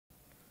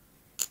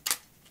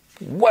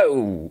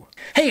Whoa!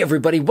 Hey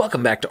everybody,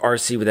 welcome back to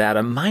RC with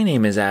Adam. My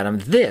name is Adam.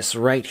 This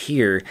right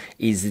here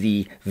is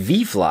the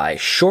ViFly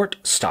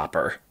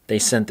ShortSaver. They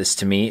sent this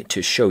to me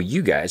to show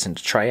you guys and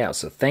to try out,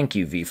 so thank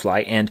you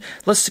ViFly. And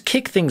let's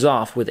kick things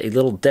off with a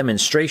little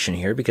demonstration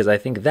here, because I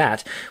think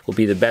that will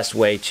be the best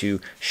way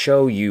to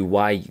show you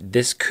why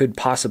this could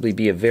possibly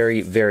be a very,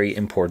 very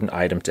important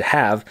item to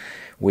have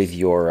with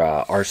your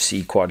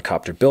RC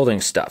quadcopter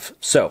building stuff.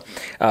 So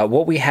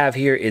what we have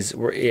here is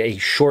a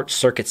short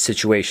circuit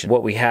situation.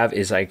 What we have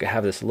is I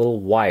have this little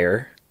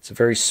wire. It's a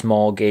very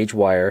small gauge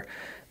wire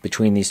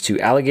between these two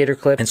alligator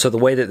clips. And so the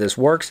way that this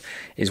works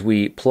is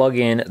we plug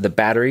in the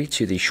battery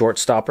to the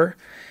ShortSaver.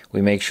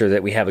 We make sure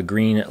that we have a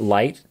green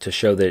light to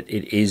show that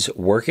it is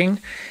working.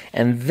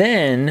 And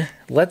then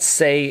let's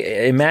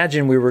say,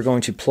 imagine we were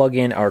going to plug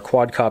in our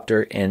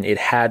quadcopter and it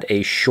had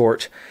a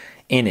short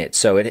in it.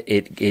 So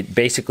it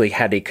basically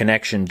had a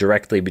connection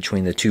directly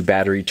between the two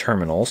battery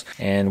terminals.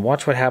 And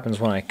watch what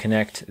happens when I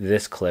connect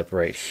this clip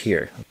right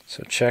here.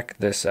 So check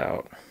this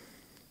out.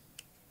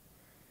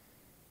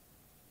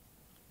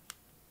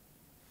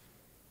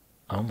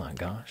 Oh my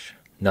gosh,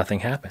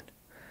 nothing happened.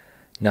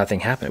 Nothing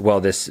happened. Well,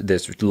 this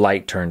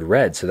light turned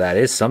red, so that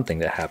is something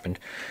that happened.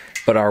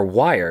 But our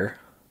wire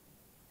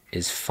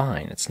is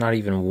fine. It's not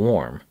even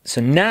warm. So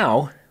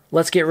now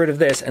let's get rid of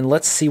this and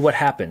let's see what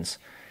happens.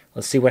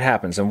 Let's see what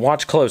happens, and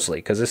watch closely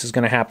because this is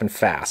going to happen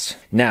fast.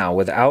 Now,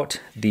 without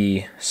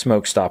the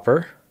smoke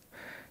stopper,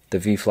 the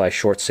ViFly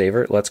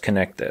ShortSaver, let's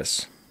connect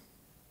this.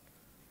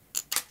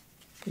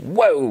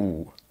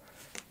 Whoa!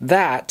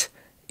 That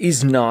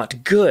is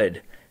not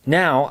good.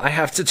 Now I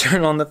have to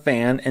turn on the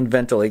fan and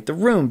ventilate the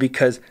room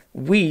because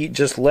we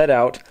just let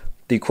out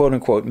the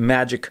quote-unquote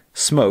magic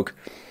smoke,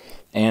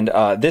 and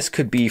this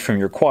could be from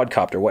your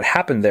quadcopter. What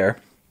happened there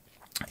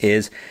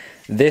is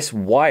this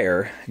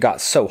wire got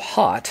so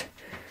hot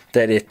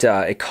that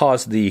it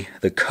caused the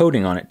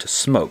coating on it to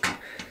smoke,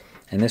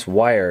 and this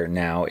wire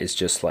now is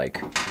just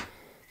like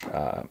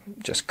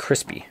just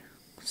crispy.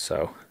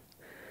 So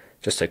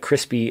just a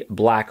crispy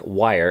black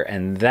wire,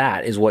 and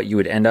that is what you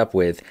would end up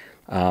with.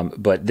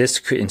 But this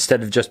could,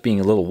 instead of just being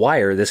a little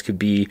wire, this could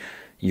be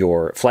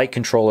your flight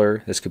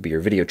controller, this could be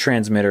your video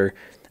transmitter,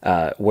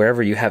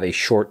 wherever you have a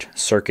short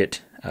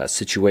circuit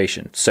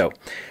situation. So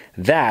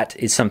that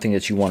is something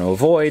that you want to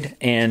avoid,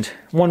 and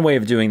one way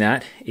of doing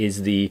that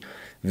is the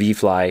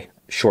ViFly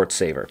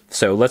ShortSaver.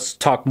 So let's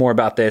talk more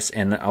about this,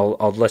 and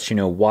I'll let you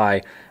know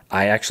why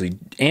I actually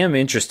am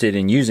interested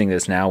in using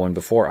this now when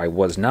before I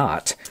was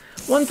not.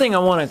 One thing I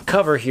want to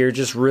cover here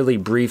just really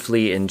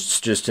briefly and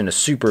just in a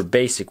super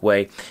basic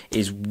way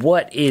is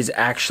what is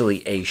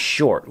actually a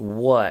short.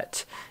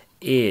 What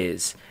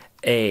is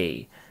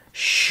a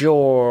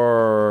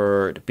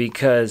short?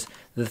 Because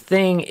the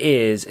thing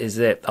is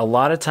that a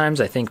lot of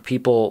times I think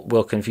people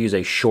will confuse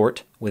a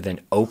short with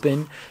an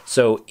open.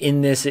 So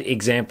in this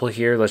example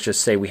here, let's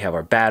just say we have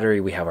our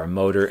battery, we have our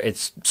motor.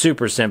 It's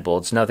super simple.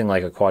 It's nothing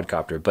like a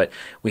quadcopter, but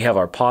we have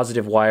our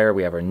positive wire,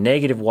 we have our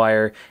negative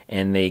wire,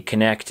 and they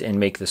connect and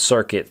make the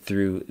circuit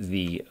through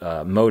the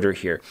motor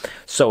here.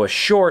 So a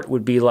short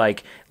would be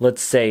like,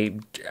 let's say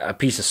a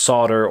piece of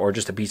solder or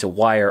just a piece of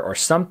wire or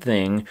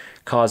something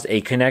caused a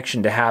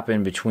connection to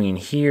happen between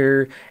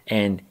here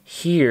and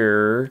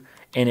here,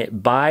 and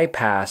it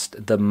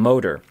bypassed the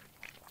motor.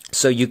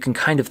 So you can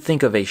kind of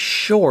think of a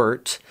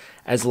short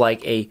as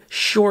like a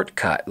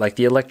shortcut, like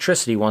the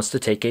electricity wants to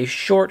take a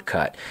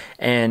shortcut.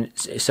 And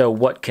so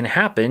what can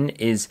happen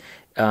is,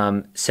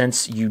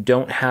 since you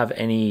don't have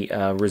any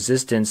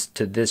resistance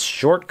to this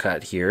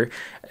shortcut here,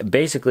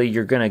 basically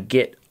you're going to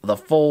get the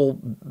full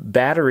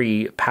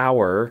battery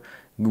power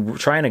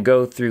trying to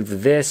go through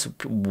this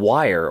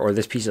wire or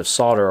this piece of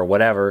solder or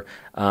whatever,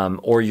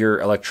 or your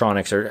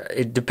electronics, or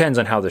it depends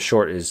on how the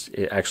short is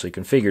actually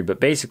configured. But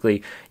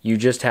basically you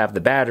just have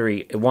the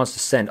battery, it wants to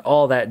send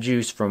all that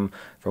juice from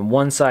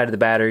one side of the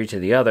battery to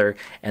the other,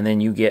 and then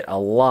you get a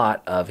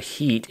lot of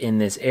heat in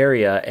this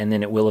area, and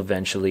then it will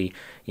eventually,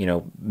 you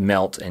know,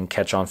 melt and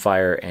catch on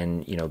fire,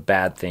 and, you know,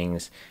 bad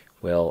things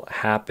will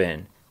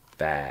happen.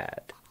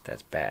 Bad.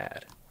 That's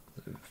bad.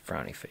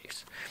 Frowny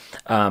face.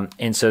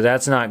 And so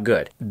that's not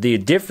good. The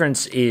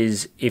difference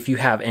is if you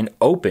have an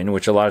open,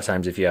 which a lot of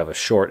times if you have a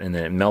short and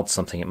then it melts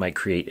something, it might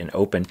create an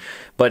open.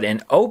 But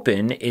an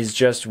open is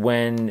just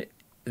when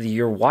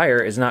your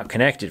wire is not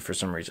connected for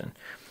some reason.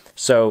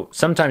 So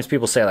sometimes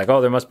people say like, oh,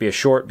 there must be a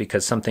short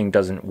because something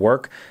doesn't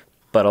work.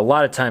 But a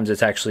lot of times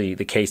it's actually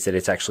the case that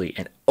it's actually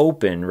an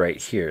open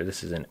right here.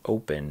 This is an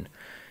open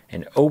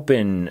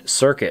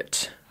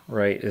circuit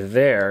right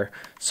there.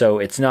 So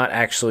it's not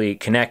actually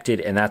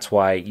connected, and that's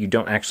why you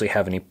don't actually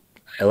have any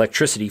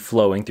electricity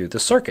flowing through the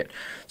circuit.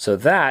 So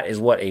that is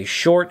what a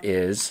short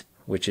is,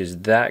 which is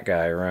that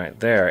guy right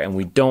there, and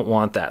we don't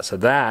want that. So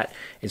that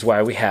is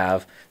why we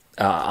have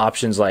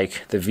options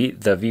like the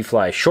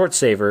ViFly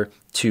ShortSaver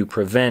to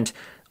prevent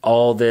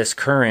all this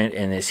current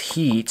and this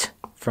heat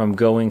from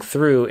going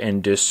through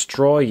and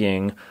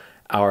destroying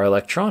our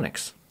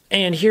electronics.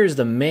 And here's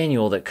the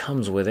manual that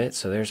comes with it.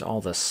 So there's all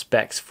the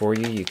specs for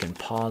you. You can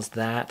pause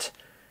that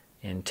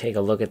and take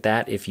a look at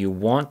that if you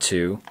want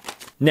to.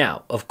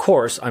 Now, of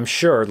course, I'm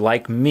sure,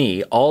 like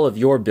me, all of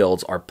your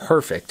builds are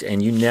perfect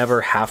and you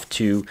never have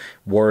to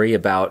worry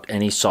about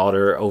any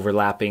solder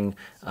overlapping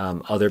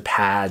other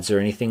pads or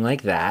anything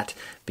like that,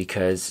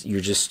 because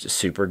you're just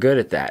super good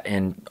at that.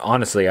 And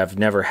honestly, I've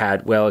never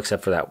had, well,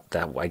 except for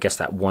that I guess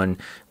that one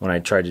when I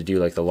tried to do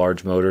like the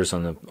large motors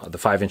on the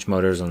 5-inch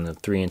motors on the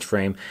 3-inch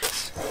frame.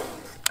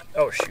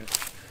 Oh shoot.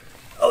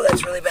 Oh,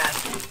 that's really bad.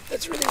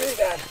 That's really, really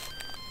bad.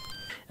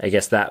 I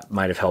guess that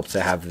might have helped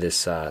to have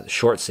this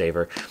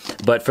ShortSaver.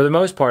 But for the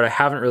most part, I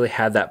haven't really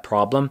had that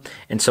problem.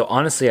 And so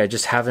honestly, I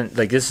just haven't,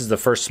 like, this is the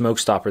first smoke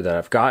stopper that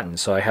I've gotten,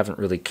 so I haven't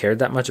really cared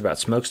that much about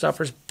smoke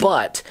stoppers.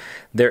 But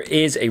there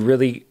is a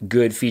really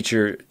good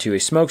feature to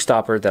a smoke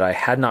stopper that I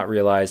had not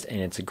realized,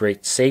 and it's a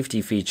great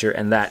safety feature,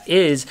 and that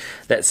is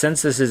that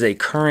since this is a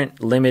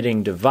current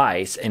limiting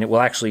device, and it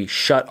will actually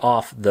shut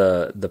off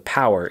the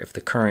power if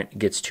the current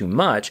gets too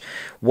much,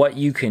 what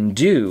you can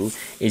do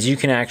is you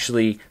can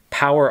actually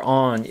power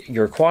on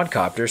your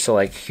quadcopter. So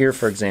like here,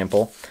 for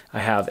example, I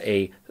have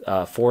a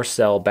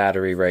 4-cell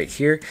battery right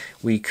here.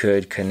 We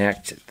could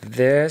connect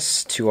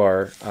this to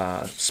our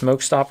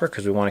smoke stopper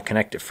because we want to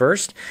connect it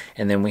first,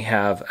 and then we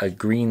have a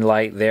green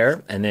light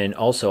there, and then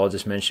also I'll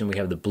just mention we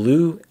have the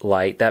blue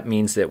light. That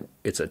means that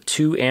it's a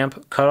 2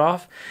 amp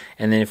cutoff,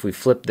 and then if we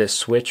flip this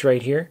switch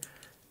right here,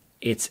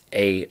 it's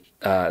a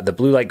the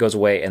blue light goes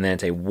away, and then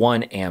it's a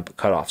 1 amp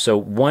cutoff. So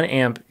 1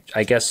 amp,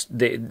 I guess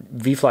the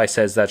ViFly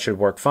says that should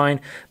work fine,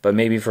 but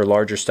maybe for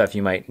larger stuff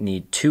you might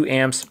need 2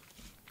 amps.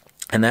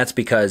 And that's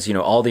because, you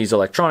know, all these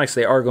electronics,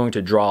 they are going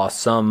to draw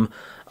some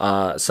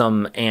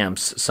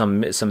amps,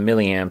 some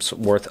milliamps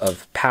worth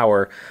of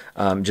power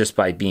just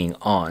by being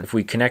on. If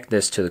we connect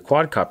this to the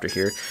quadcopter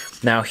here,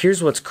 now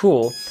here's what's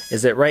cool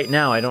is that right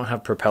now I don't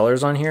have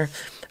propellers on here,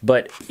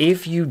 but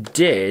if you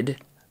did,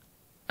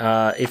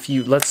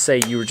 let's say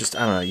you were just,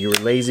 I don't know, you were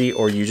lazy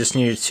or you just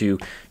needed to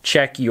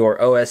check your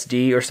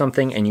OSD or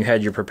something and you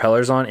had your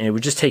propellers on, and it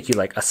would just take you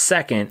like a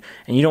second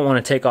and you don't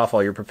want to take off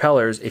all your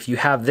propellers, if you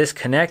have this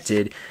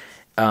connected,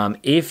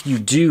 if you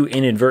do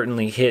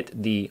inadvertently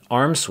hit the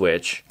arm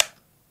switch,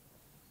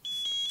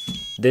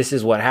 this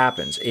is what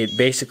happens. It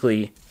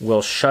basically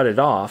will shut it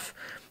off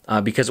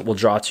because it will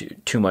draw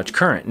too much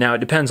current. Now, it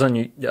depends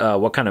on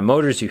what kind of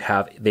motors you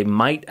have. They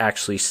might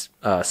actually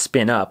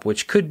spin up,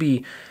 which could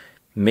be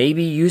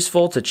maybe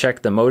useful to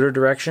check the motor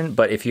direction,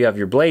 but if you have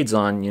your blades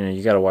on, you know,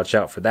 you got to watch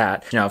out for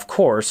that. Now, of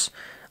course,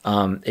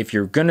 if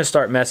you're going to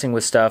start messing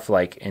with stuff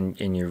like, and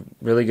you're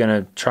really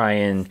going to try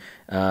and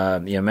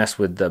you know, mess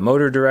with the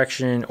motor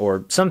direction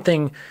or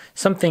something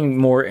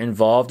more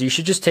involved, you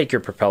should just take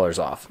your propellers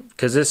off,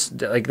 because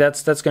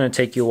that's going to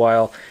take you a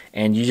while,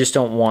 and you just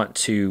don't want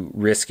to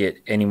risk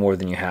it any more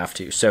than you have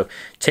to. So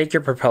take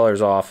your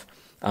propellers off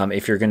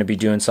if you're going to be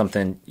doing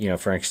something, you know,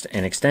 for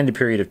an extended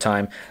period of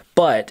time.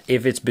 But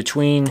if it's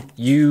between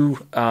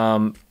you,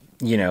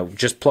 you know,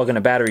 just plugging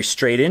a battery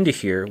straight into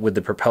here with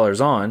the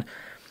propellers on,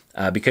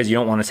 because you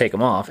don't want to take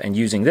them off, and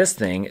using this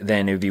thing,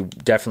 then it would be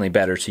definitely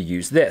better to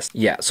use this.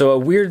 Yeah, so a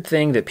weird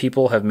thing that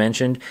people have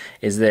mentioned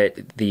is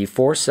that the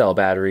 4-cell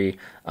battery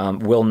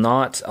will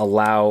not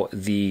allow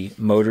the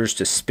motors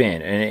to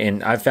spin.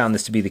 And I've found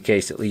this to be the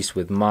case, at least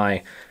with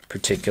my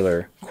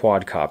particular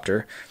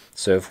quadcopter.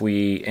 So if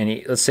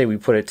we, let's say we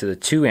put it to the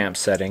 2 amp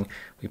setting,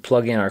 we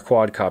plug in our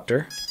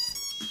quadcopter,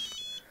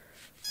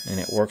 and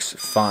it works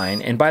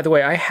fine. And by the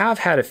way, I have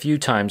had a few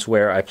times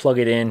where I plug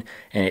it in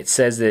and it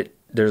says that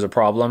there's a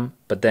problem,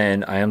 but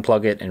then I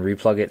unplug it and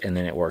replug it, and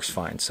then it works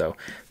fine. So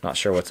not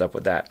sure what's up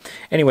with that.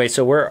 Anyway,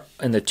 so we're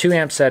in the 2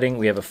 amp setting.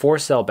 We have a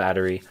 4-cell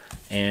battery,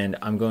 and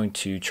I'm going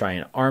to try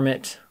and arm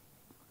it.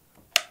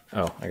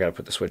 Oh, I got to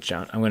put the switch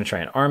down. I'm going to try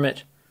and arm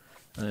it.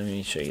 Let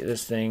me show you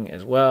this thing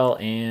as well,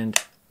 and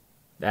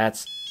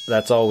that's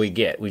all we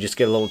get. We just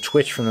get a little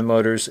twitch from the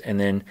motors, and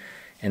then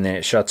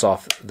it shuts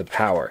off the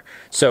power.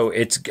 So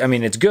I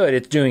mean, it's good.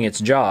 It's doing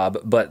its job,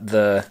 but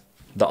the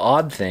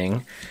odd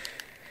thing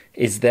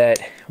is that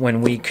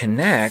when we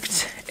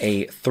connect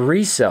a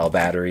 3-cell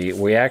battery,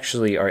 we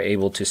actually are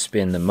able to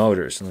spin the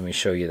motors. Let me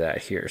show you that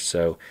here.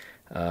 So,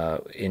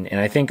 and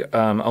I think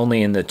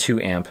only in the 2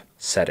 amp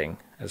setting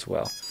as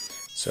well.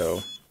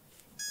 So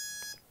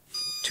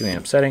 2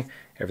 amp setting,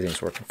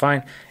 everything's working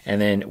fine.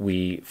 And then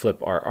we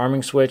flip our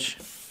arming switch,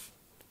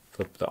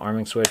 flip the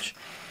arming switch,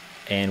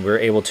 and we're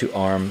able to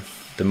arm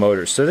the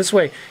motors. So this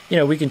way, you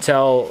know, we can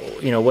tell,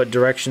 you know, what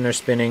direction they're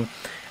spinning.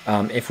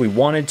 If we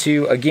wanted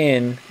to,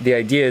 again, the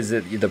idea is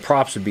that the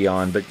props would be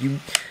on, but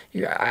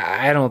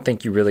I don't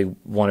think you really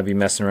want to be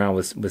messing around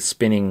with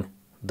spinning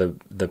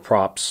the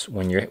props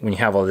when you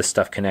have all this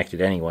stuff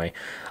connected anyway.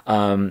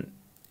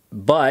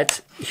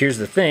 But here's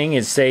the thing: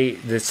 is say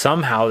that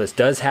somehow this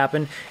does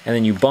happen, and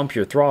then you bump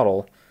your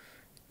throttle,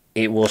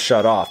 it will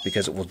shut off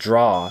because it will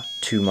draw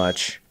too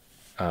much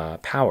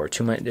power,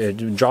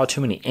 draw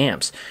too many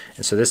amps,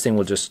 and so this thing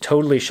will just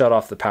totally shut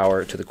off the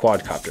power to the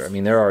quadcopter. I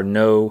mean, there are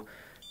no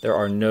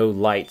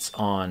lights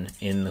on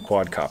in the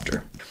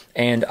quadcopter.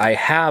 And I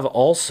have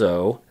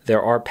also,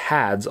 there are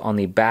pads on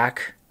the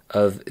back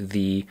of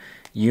the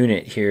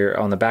unit here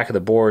on the back of the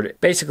board.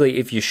 Basically,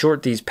 if you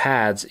short these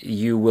pads,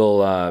 you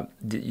will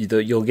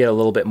you'll get a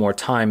little bit more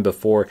time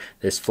before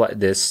before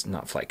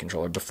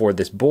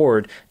this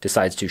board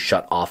decides to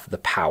shut off the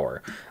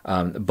power.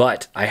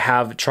 But I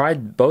have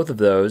tried both of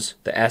those,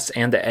 the S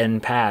and the N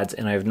pads,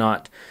 and I have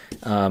not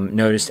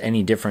noticed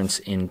any difference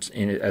in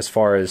as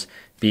far as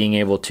being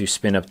able to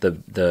spin up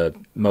the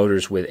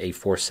motors with a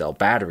 4-cell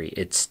battery.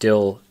 It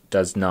still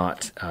does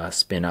not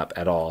spin up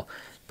at all,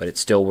 but it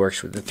still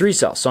works with the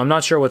 3-cell. So I'm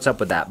not sure what's up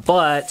with that.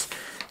 But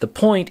the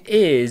point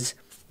is,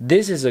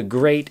 this is a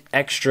great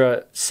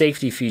extra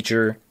safety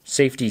feature,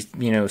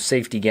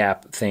 safety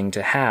gap thing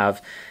to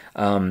have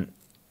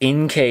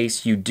in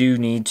case you do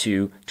need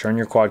to turn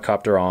your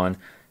quadcopter on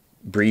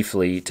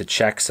briefly to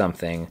check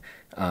something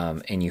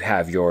and you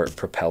have your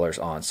propellers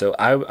on. So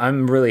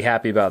I'm really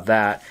happy about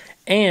that.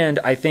 And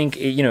I think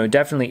it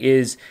definitely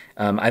is.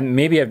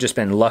 Maybe I've just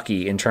been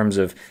lucky in terms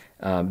of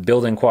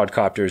building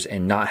quadcopters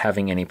and not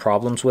having any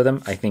problems with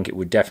them. I think it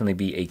would definitely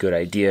be a good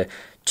idea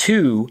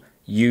to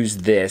use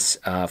this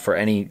for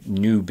any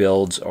new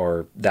builds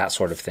or that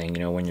sort of thing.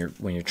 When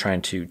you're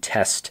trying to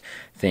test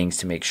things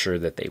to make sure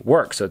that they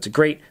work. So it's a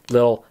great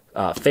little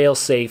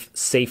fail-safe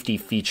safety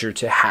feature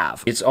to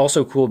have. It's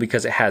also cool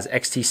because it has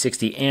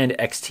XT60 and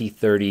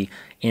XT30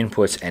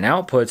 inputs and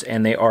outputs,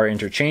 and they are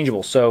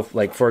interchangeable. So,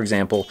 like for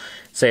example,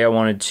 say I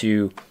wanted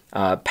to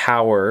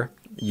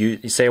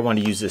say I want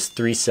to use this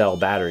 3-cell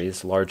battery,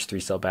 this large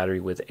 3-cell battery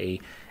with a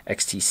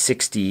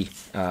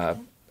XT60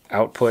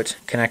 output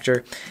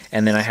connector,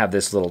 and then I have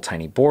this little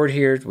tiny board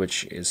here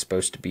which is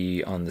supposed to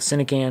be on the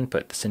Cinecan,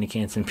 but the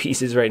Cinecan's in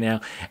pieces right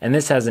now, and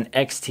this has an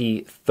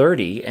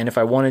XT30, and if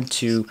I wanted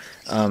to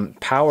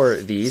power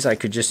these, I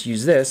could just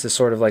use this as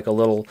sort of like a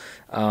little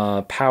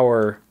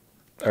power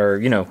or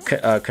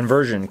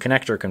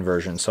connector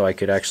conversion, so I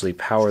could actually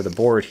power the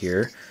board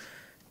here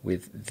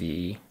with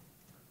the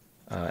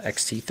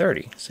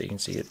XT30. So you can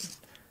see it's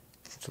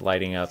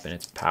lighting up and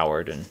it's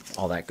powered and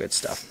all that good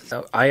stuff.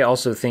 I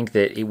also think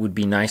that it would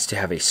be nice to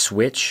have a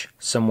switch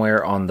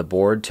somewhere on the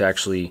board to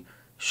actually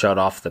shut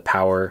off the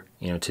power,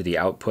 to the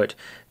output,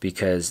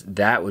 because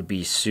that would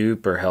be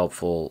super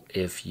helpful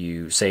if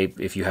you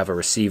have a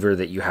receiver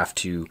that you have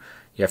to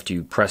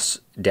press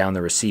down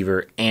the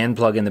receiver and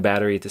plug in the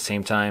battery at the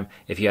same time.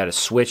 If you had a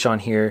switch on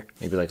here,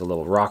 maybe like a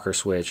little rocker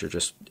switch or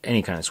just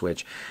any kind of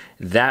switch,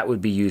 that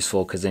would be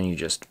useful, because then you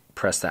just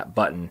press that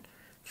button,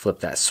 flip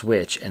that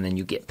switch, and then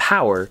you get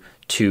power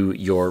to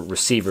your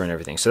receiver and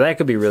everything. So that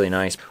could be really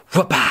nice.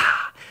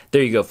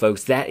 There you go,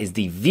 folks. That is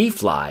the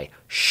ViFly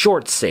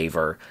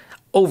ShortSaver.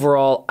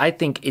 Overall, I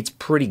think it's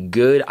pretty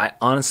good. I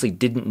honestly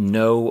didn't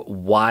know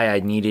why I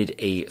needed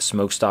a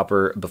smoke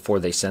stopper before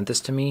they sent this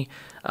to me,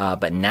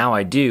 but now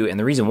I do. And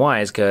the reason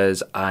why is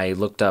because I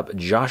looked up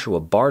Joshua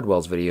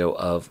Bardwell's video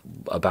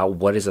about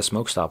what is a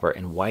smoke stopper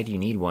and why do you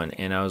need one,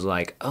 and I was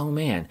like, oh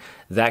man,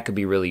 that could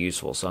be really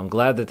useful. So I'm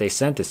glad that they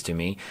sent this to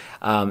me.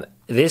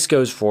 This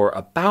goes for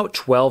about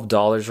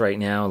 $12 right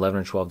now,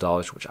 $11 or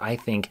 $12, which I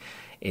think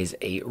is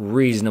a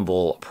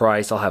reasonable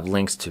price. I'll have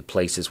links to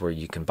places where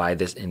you can buy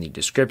this in the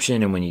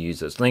description, and when you use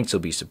those links, you'll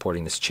be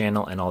supporting this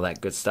channel and all that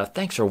good stuff.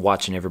 Thanks for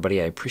watching,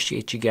 everybody. I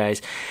appreciate you guys,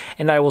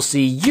 and I will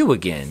see you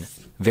again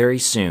very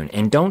soon.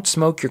 And don't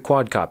smoke your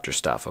quadcopter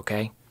stuff,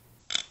 okay?